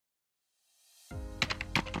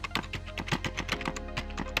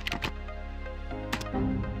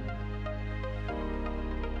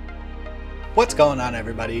What's going on,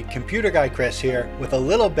 everybody? Computer Guy Chris here with a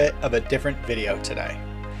little bit of a different video today.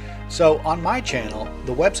 So on my channel,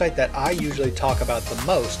 the website that I usually talk about the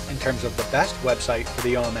most in terms of the best website for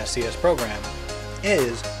the OMSCS program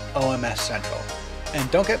is OMS Central.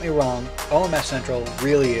 And don't get me wrong, OMS Central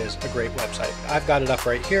really is a great website. I've got it up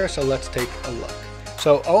right here, so let's take a look.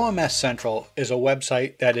 So OMS Central is a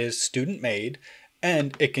website that is student-made,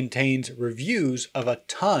 and it contains reviews of a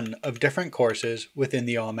ton of different courses within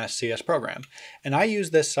the OMSCS program. And I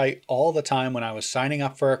use this site all the time when I was signing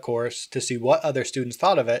up for a course to see what other students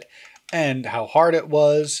thought of it and how hard it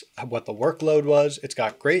was, what the workload was. It's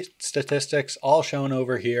got great statistics all shown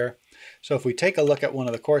over here. So if we take a look at one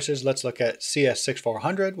of the courses, let's look at CS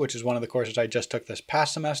 6400, which is one of the courses I just took this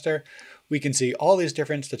past semester. We can see all these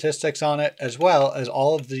different statistics on it, as well as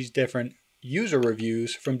all of these different user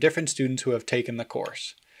reviews from different students who have taken the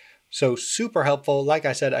course. So super helpful. Like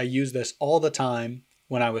I said, I use this all the time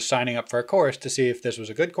when I was signing up for a course to see if this was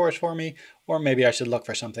a good course for me, or maybe I should look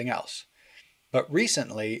for something else. But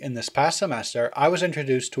recently, in this past semester, I was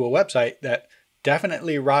introduced to a website that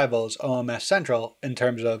definitely rivals OMS Central in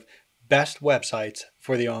terms of best websites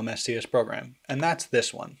for the OMSCS program, and that's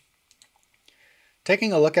this one.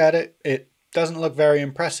 Taking a look at it, it doesn't look very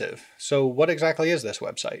impressive. So what exactly is this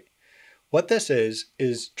website? What this is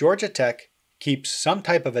Georgia Tech keeps some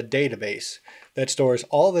type of a database that stores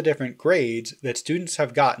all the different grades that students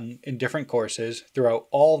have gotten in different courses throughout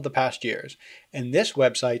all of the past years. And this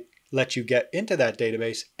website lets you get into that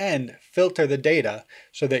database and filter the data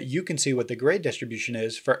so that you can see what the grade distribution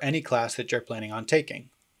is for any class that you're planning on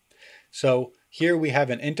taking. So here we have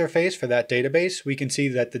an interface for that database. We can see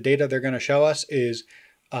that the data they're going to show us is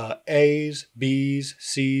A's, B's,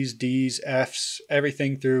 C's, D's, F's,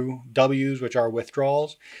 everything through W's, which are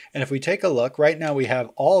withdrawals. And if we take a look, right now we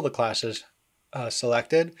have all the classes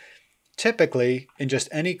selected. Typically, in just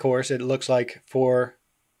any course, it looks like for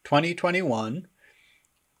 2021,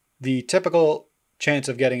 the typical chance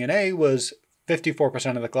of getting an A was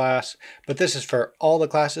 54% of the class, but this is for all the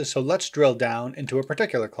classes. So let's drill down into a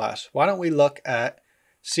particular class. Why don't we look at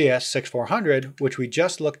CS 6400, which we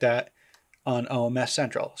just looked at on OMS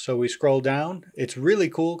Central. So we scroll down. It's really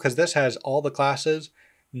cool because this has all the classes,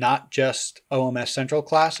 not just OMS Central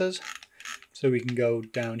classes. So we can go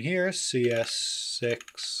down here, CS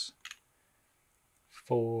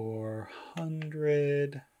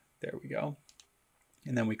 6400. There we go.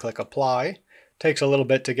 And then we click apply. Takes a little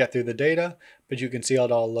bit to get through the data, but you can see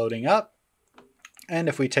it all loading up. And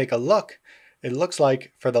if we take a look, it looks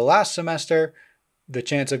like for the last semester, the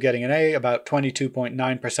chance of getting an A, about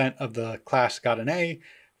 22.9% of the class got an A,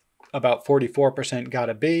 about 44% got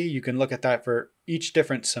a B. You can look at that for each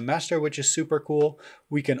different semester, which is super cool.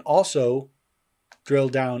 We can also drill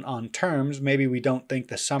down on terms. Maybe we don't think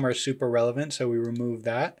the summer is super relevant, so we remove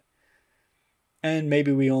that. And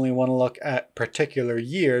maybe we only want to look at particular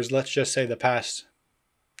years. Let's just say the past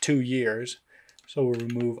 2 years. So we'll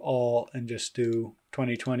remove all and just do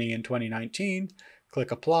 2020 and 2019. Click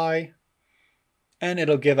apply. And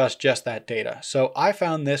it'll give us just that data. So I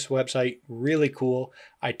found this website really cool.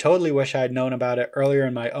 I totally wish I had known about it earlier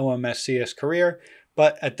in my OMSCS career,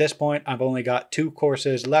 but at this point, I've only got 2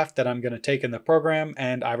 courses left that I'm going to take in the program,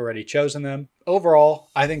 and I've already chosen them.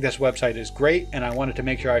 Overall, I think this website is great, and I wanted to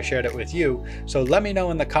make sure I shared it with you. So let me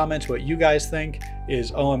know in the comments what you guys think.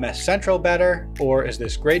 Is OMS Central better, or is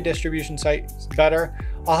this grade distribution site better?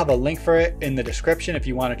 I'll have a link for it in the description if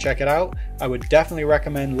you want to check it out. I would definitely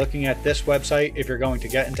recommend looking at this website if you're going to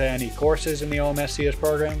get into any courses in the OMSCS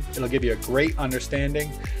program. It'll give you a great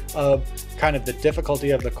understanding of kind of the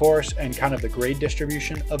difficulty of the course and kind of the grade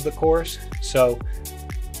distribution of the course. So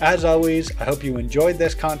as always, I hope you enjoyed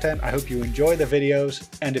this content. I hope you enjoy the videos.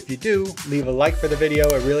 And if you do, leave a like for the video.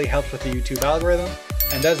 It really helps with the YouTube algorithm.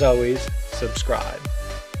 And as always, subscribe.